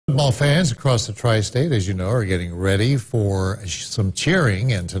Football fans across the tri-state, as you know, are getting ready for some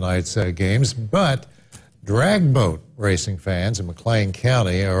cheering in tonight's games, but drag boat racing fans in McLean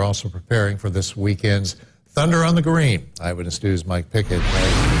County are also preparing for this weekend's Thunder on the Green. Eyewitness News' Mike Pickett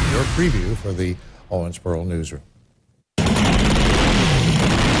has your preview for the Owensboro newsroom.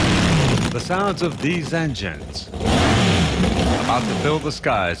 The sounds of these engines about to fill the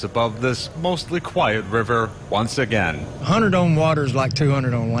skies above this mostly quiet river once again. 100 on water is like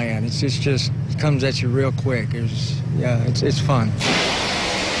 200 on land. It comes at you real quick. It's fun.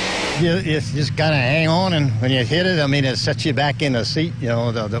 You just kind of hang on, and when you hit it, I mean, it sets you back in the seat, you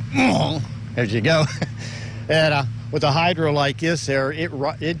know, as you go. And with a hydro like this,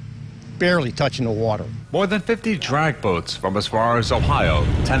 it barely touching the water. More than 50 drag boats from as far as Ohio,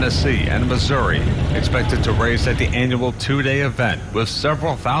 Tennessee, and Missouri expected to race at the annual two-day event with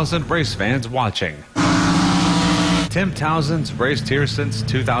several thousand race fans watching. Tim Townsend's raced here since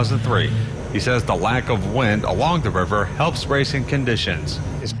 2003. He says the lack of wind along the river helps racing conditions.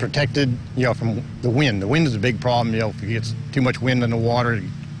 It's protected, you know, from the wind. The wind is a big problem, you know, if you get too much wind in the water,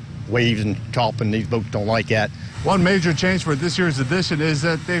 waves and chopping, these boats don't like that. One major change for this year's edition is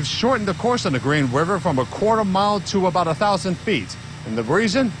that they've shortened the course on the Green River from a quarter mile to about 1,000 feet. And the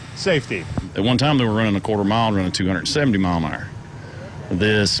reason? Safety. At one time they were running a quarter mile, running 270 mile an hour.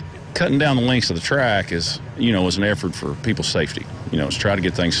 This cutting down the lengths of the track is an effort for people's safety. To try to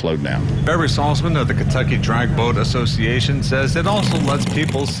get things slowed down. Barry Salzman of the Kentucky Drag Boat Association says it also lets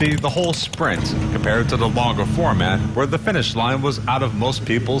people see the whole sprint compared to the longer format where the finish line was out of most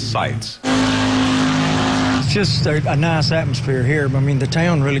people's sights. It's just a nice atmosphere here. I mean, the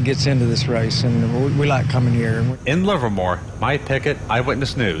town really gets into this race, and we like coming here. In Livermore, Mike Pickett,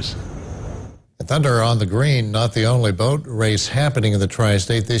 Eyewitness News. Thunder on the Green, not the only boat race happening in the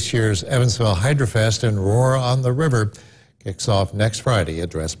tri-state. This year's Evansville Hydrofest and Roar on the River kicks off next Friday at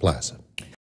Dress Plaza.